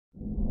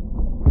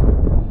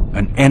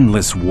An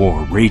endless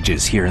war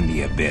rages here in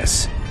the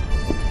Abyss.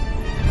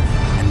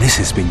 And this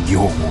has been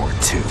your war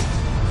too.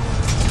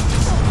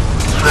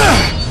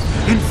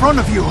 In front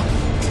of you!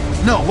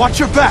 No, watch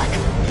your back!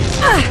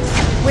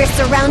 We're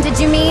surrounded,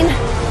 you mean?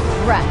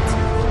 Right.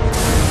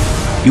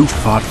 You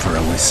fought for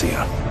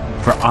Elysia,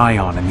 for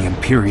AION and the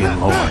Empyrean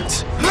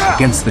Lords,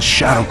 against the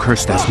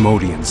shadow-cursed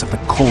Asmodeans of the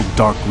cold,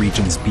 dark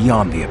regions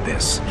beyond the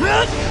Abyss.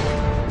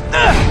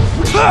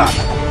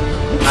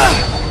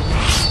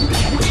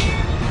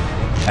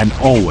 And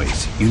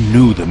always, you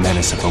knew the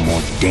menace of a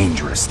more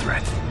dangerous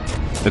threat.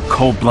 The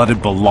cold-blooded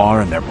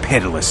Balar and their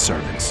pitiless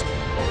servants,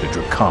 the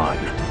Drakan.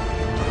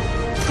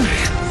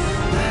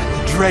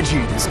 The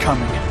Dredgian is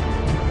coming.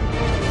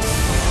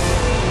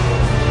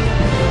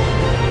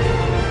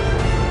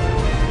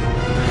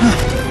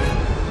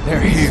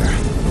 They're here.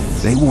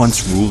 They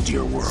once ruled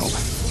your world.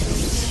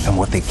 And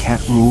what they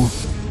can't rule?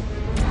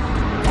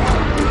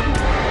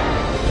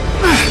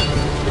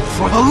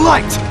 For the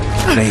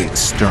light! They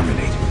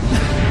exterminate.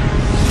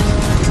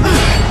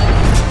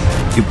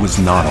 It was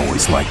not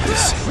always like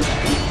this.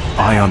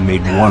 AION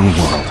made one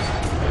world,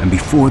 and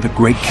before the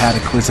Great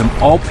Cataclysm,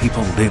 all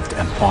people lived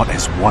and fought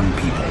as one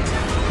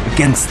people,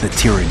 against the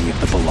tyranny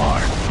of the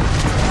Balar.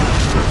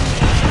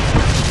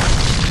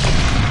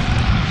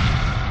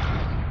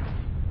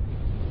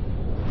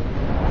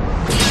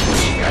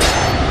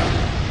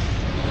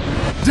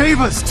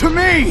 Davis, to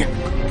me!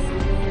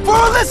 For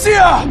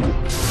Elysia!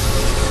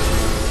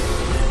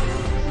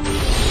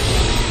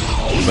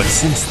 But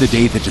since the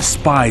day the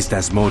despised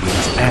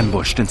Asmodeans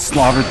ambushed and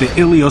slaughtered the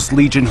Elyos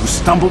Legion who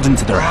stumbled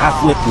into their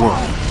half-lit world,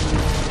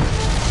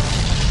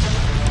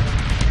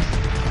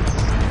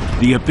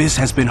 the Abyss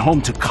has been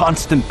home to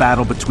constant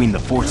battle between the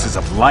forces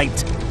of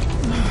light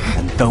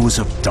and those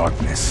of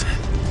darkness.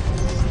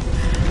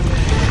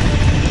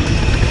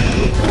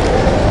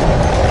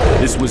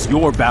 This was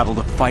your battle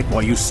to fight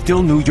while you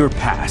still knew your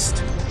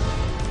past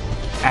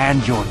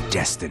and your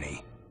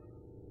destiny.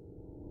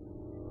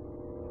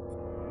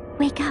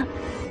 Wake up.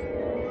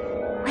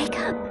 Wake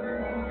up.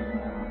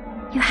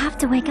 You have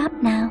to wake up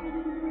now.